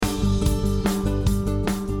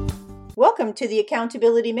Welcome to the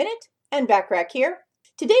Accountability Minute, and Backrack here.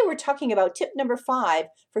 Today we're talking about tip number 5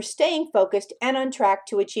 for staying focused and on track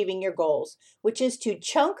to achieving your goals, which is to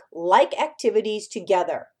chunk like activities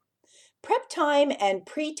together. Prep time and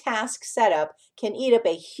pre-task setup can eat up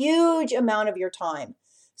a huge amount of your time,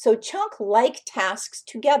 so chunk like tasks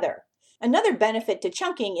together. Another benefit to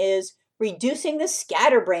chunking is reducing the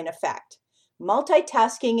scatterbrain effect.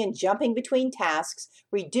 Multitasking and jumping between tasks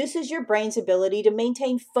reduces your brain's ability to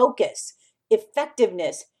maintain focus,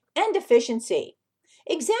 effectiveness, and efficiency.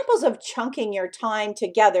 Examples of chunking your time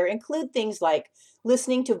together include things like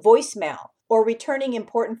listening to voicemail or returning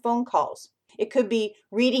important phone calls. It could be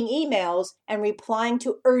reading emails and replying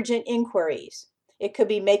to urgent inquiries. It could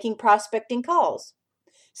be making prospecting calls,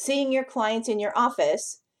 seeing your clients in your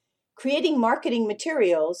office, creating marketing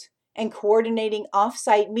materials, and coordinating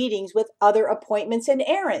off-site meetings with other appointments and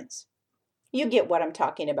errands. You get what I'm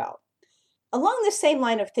talking about. Along the same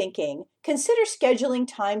line of thinking, consider scheduling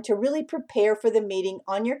time to really prepare for the meeting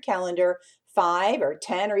on your calendar 5 or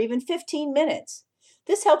 10 or even 15 minutes.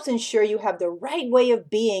 This helps ensure you have the right way of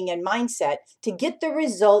being and mindset to get the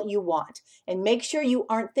result you want, and make sure you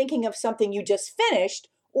aren't thinking of something you just finished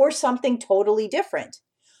or something totally different.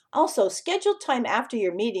 Also, schedule time after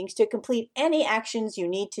your meetings to complete any actions you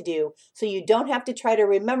need to do so you don't have to try to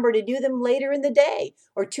remember to do them later in the day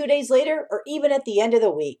or 2 days later or even at the end of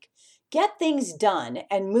the week. Get things done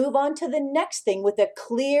and move on to the next thing with a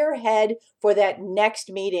clear head for that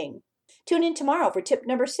next meeting. Tune in tomorrow for tip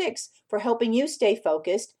number 6 for helping you stay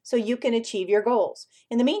focused so you can achieve your goals.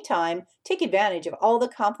 In the meantime, take advantage of all the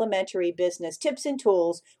complimentary business tips and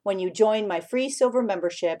tools when you join my free silver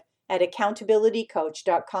membership at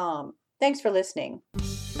accountabilitycoach.com. Thanks for listening.